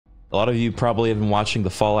A lot of you probably have been watching the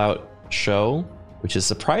Fallout show, which is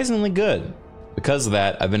surprisingly good. Because of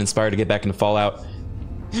that, I've been inspired to get back into Fallout.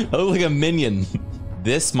 I look like a minion.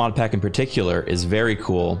 This mod pack in particular is very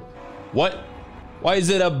cool. What? Why is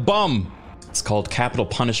it a bum? It's called Capital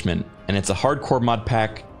Punishment, and it's a hardcore mod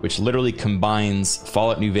pack which literally combines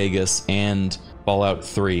Fallout New Vegas and Fallout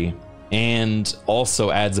 3, and also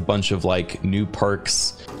adds a bunch of like new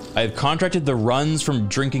perks. I've contracted the runs from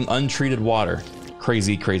drinking untreated water.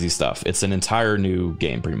 Crazy, crazy stuff. It's an entire new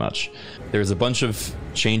game, pretty much. There's a bunch of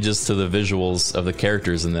changes to the visuals of the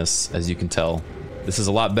characters in this, as you can tell. This is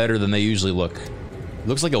a lot better than they usually look. It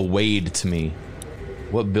looks like a Wade to me.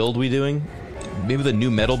 What build we doing? Maybe the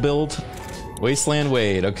new metal build? Wasteland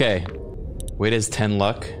Wade, okay. Wade has 10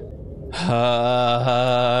 luck.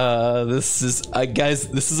 This is, guys,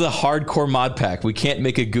 this is a hardcore mod pack. We can't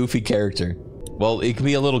make a goofy character. Well, it can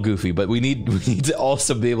be a little goofy, but we need to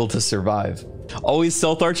also be able to survive. Always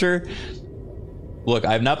stealth archer. Look,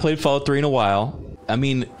 I've not played Fallout 3 in a while. I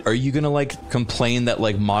mean, are you gonna like complain that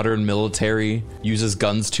like modern military uses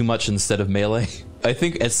guns too much instead of melee? I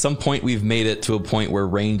think at some point we've made it to a point where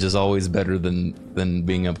range is always better than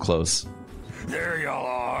being up close. There y'all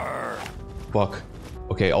are. Fuck.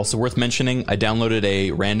 Okay, also worth mentioning, I downloaded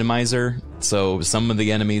a randomizer, so some of the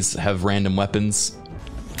enemies have random weapons.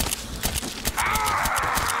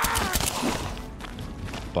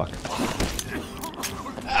 Fuck.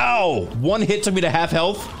 Ow! One hit took me to half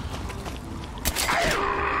health.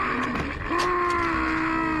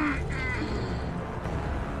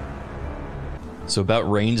 So about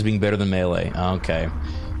range being better than melee. Okay.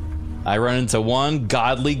 I run into one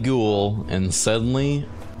godly ghoul, and suddenly,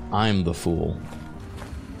 I'm the fool.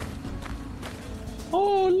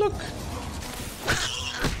 Oh, look.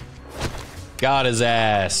 Got his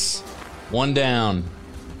ass. One down.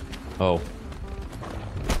 Oh.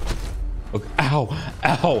 Okay. Ow,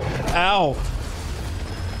 ow, ow.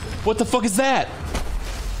 What the fuck is that?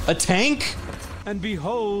 A tank? And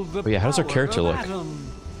behold the yeah, how does our character look? Adam.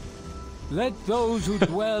 Let those who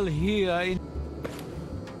dwell here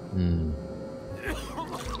in...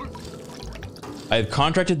 I have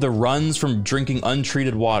contracted the runs from drinking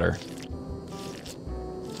untreated water.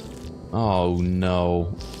 Oh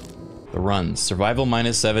no. The runs. Survival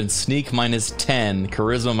 -7, sneak -10,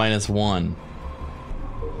 charisma -1.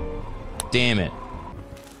 Damn it.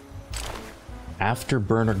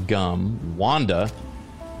 Afterburner gum. Wanda.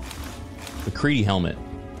 The Creedy helmet.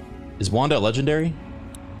 Is Wanda a legendary?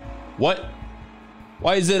 What?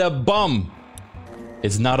 Why is it a bum?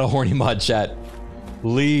 It's not a horny mod, chat.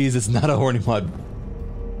 Please, it's not a horny mod.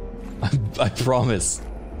 I promise.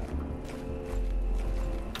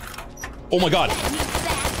 Oh my god.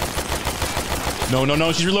 No, no,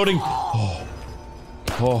 no, she's reloading. Oh.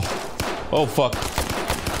 Oh. Oh, fuck.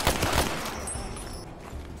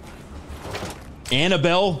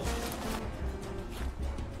 Annabelle.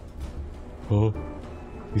 Oh.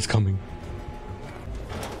 He's coming.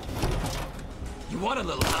 You want a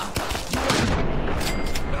little, huh?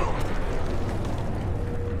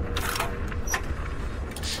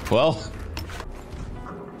 Well.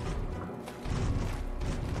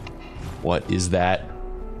 What is that?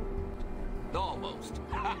 Almost.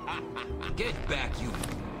 Get back, you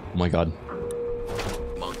Oh my god.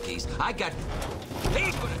 monkeys. I got...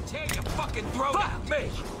 He's gonna tear your fucking throat out. Me.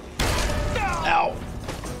 No. Ow.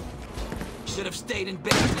 Should have stayed in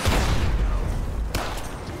bed.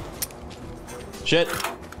 Shit.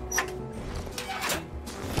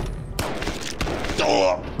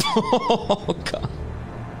 Oh god.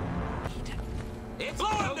 It's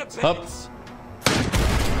blowing the pits. Up.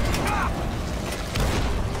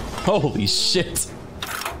 Holy shit.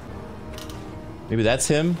 Maybe that's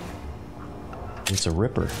him? It's a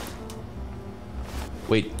Ripper.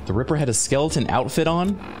 Wait, the Ripper had a skeleton outfit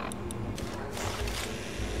on?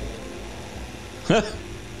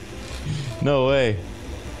 No way.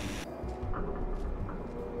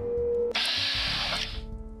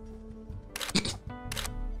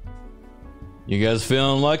 You guys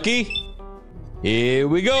feeling lucky? Here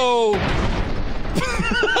we go.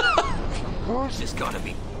 Who's this gonna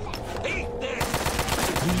be? Eat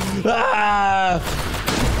this! Ah!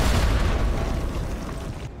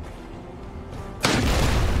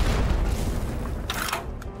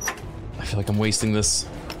 I feel like I'm wasting this.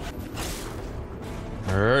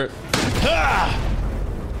 Ah!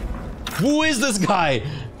 Who is this guy?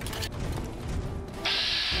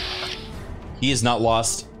 He is not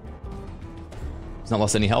lost. He's not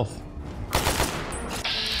lost any health.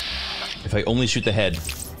 If I only shoot the head.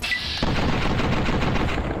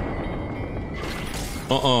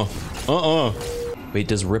 Wait,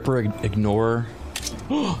 does Ripper ignore?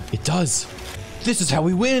 It does. This is how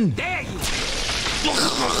we win. There you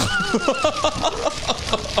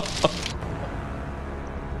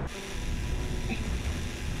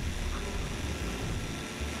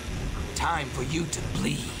Time for you to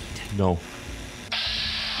bleed. No.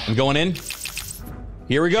 I'm going in.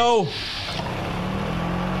 Here we go.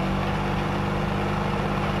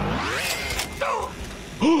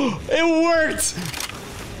 It worked.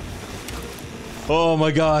 Oh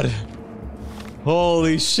my god.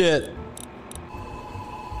 Holy shit.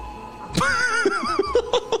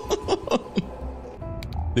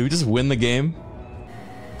 Did we just win the game?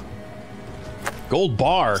 Gold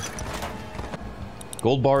bar.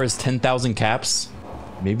 Gold bar is 10,000 caps.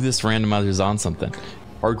 Maybe this randomizer is on something.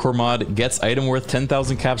 Hardcore mod gets item worth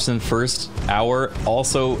 10,000 caps in first hour.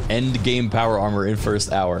 Also end game power armor in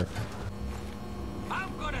first hour.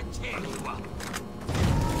 I'm gonna tear you up.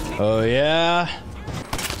 Oh yeah.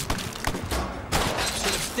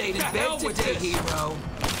 Should have stayed in bed today, hero.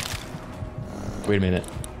 Wait a minute.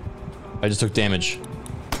 I just took damage.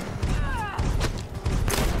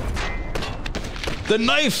 The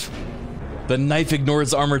knife! The knife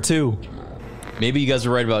ignores armor too. Maybe you guys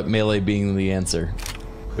were right about melee being the answer.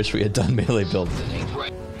 Wish we had done melee build.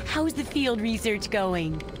 How's the field research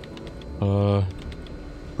going?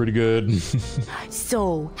 Pretty good.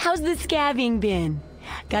 So, how's the scabbing been?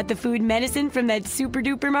 Got the food medicine from that super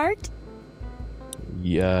duper mart?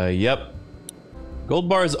 Yeah, yep. Gold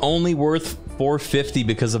bar is only worth 450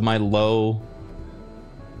 because of my low.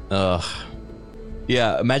 Ugh.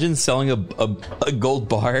 Yeah, imagine selling a gold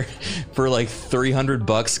bar for like 300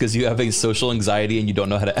 bucks because you have a social anxiety and you don't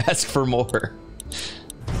know how to ask for more.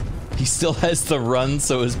 He still has the run,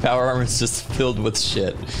 so his power armor is just filled with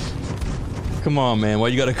shit. Come on, man. Why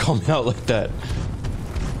you gotta call me out like that?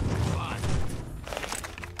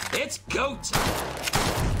 It's go time.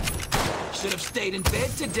 Should have stayed in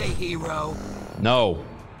bed today, hero. No.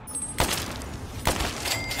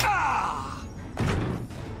 Ah!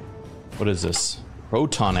 What is this?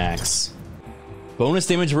 Proton axe. Bonus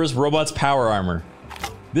damage versus robot's power armor.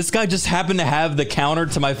 This guy just happened to have the counter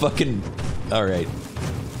to my fucking... Alright.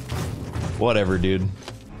 Whatever, dude.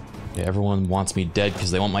 Yeah, everyone wants me dead because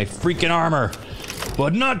they want my freaking armor.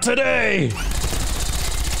 But not today!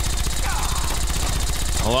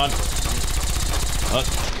 Hold on.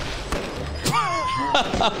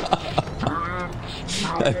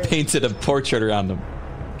 I painted a portrait around him.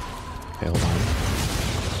 Okay, hold on.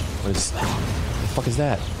 What is... What the fuck is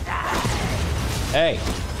that? Hey!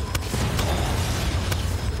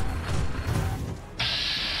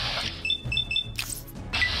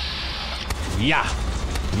 Yeah!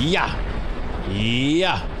 Yeah!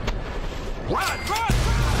 Yeah! Run, run!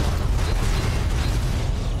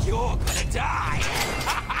 You're gonna die!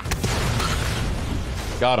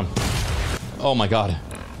 Got him. Oh my god.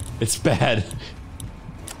 It's bad.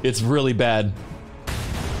 It's really bad.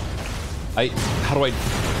 How do I...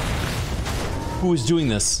 Who is doing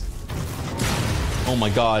this? Oh my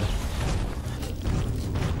god.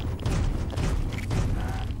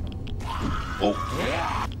 Oh.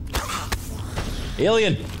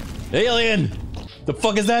 Alien! Alien! The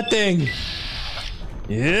fuck is that thing?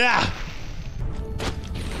 Yeah!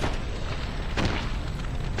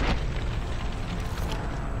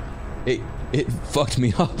 It fucked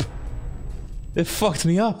me up. It fucked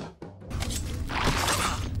me up.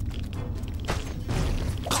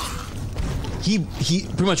 He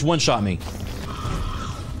pretty much one-shot me.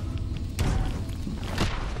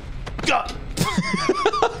 God.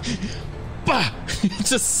 Bah! He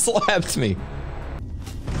just slapped me.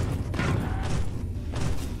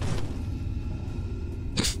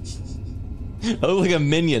 I look like a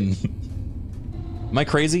minion. Am I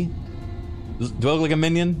crazy? Do I look like a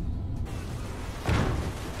minion?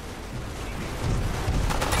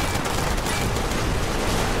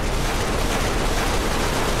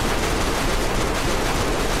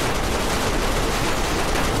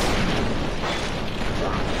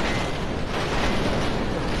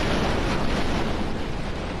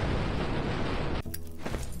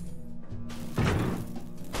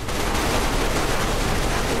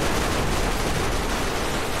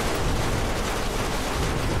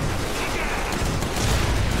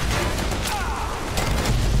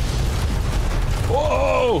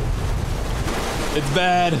 It's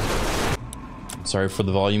bad. Sorry for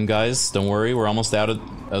the volume, guys. Don't worry, we're almost out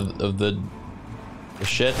of the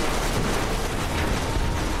shit.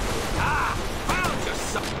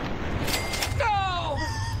 No!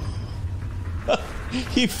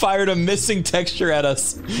 He fired a missing texture at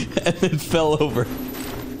us and then fell over.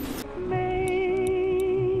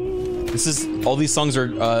 This is all these songs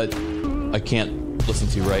are I can't listen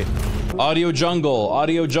to, right? Audio jungle,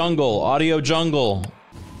 audio jungle, audio jungle.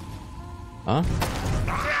 Huh?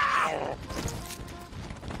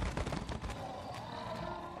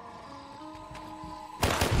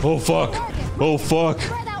 Oh fuck! Oh fuck!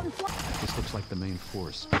 This looks like the main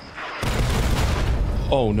force.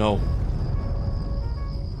 Oh no.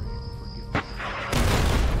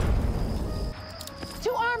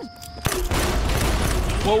 Two arms.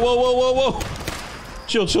 Whoa, whoa, whoa, whoa, whoa!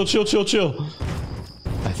 Chill, chill, chill, chill, chill.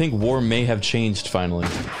 I think war may have changed finally.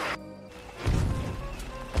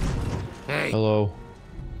 Hey. Hello.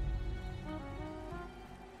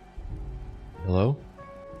 Hello?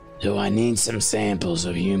 Do I need some samples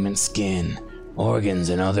of human skin, organs,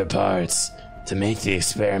 and other parts to make the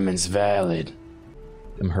experiments valid?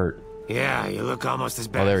 I'm hurt. Yeah, you look almost as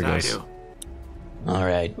bad Oh, there as he I goes. do. All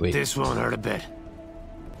right, wait. This won't hurt a bit.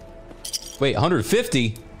 Wait,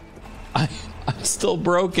 150? I'm still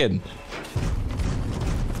broken.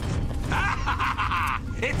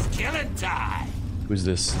 It's killing time. Who's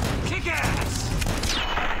this? Kickass.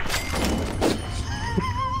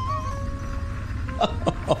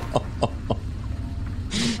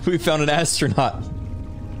 We found an astronaut.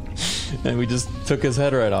 And we just took his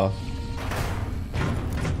head right off.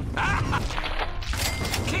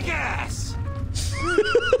 Kickass.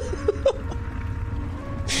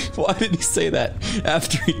 Why did he say that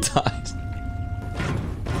after he died?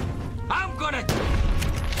 I'm gonna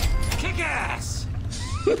kick ass.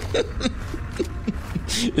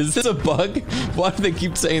 Is this a bug? Why do they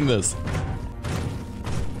keep saying this?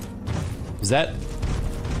 Is that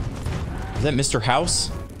Mr.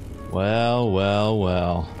 House? Well, well,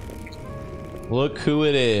 well. Look who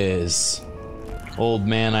it is. Old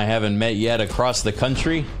man I haven't met yet across the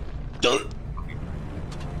country.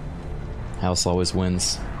 House always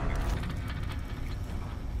wins.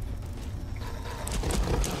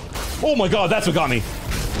 Oh my god, that's what got me!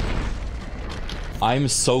 I'm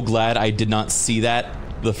so glad I did not see that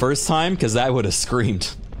the first time, because I would have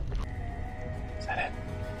screamed. Is that it?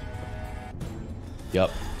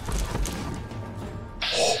 Yup.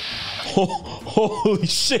 Holy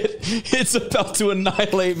shit! It's about to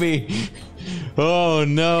annihilate me! Oh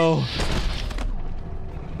no.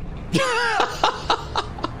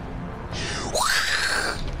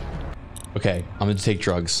 Okay, I'm gonna take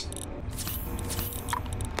drugs.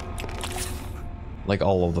 Like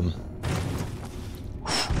all of them.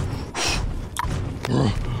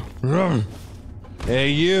 Hey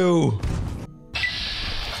you!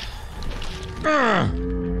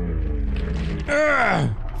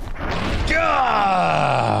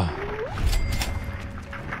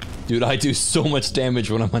 Dude, I do so much damage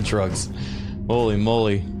when I'm on drugs. Holy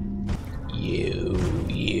moly. You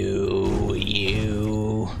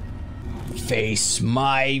face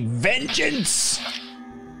my vengeance.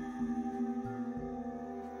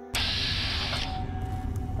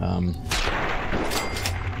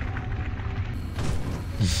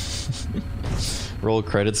 Roll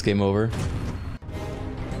credits, game over.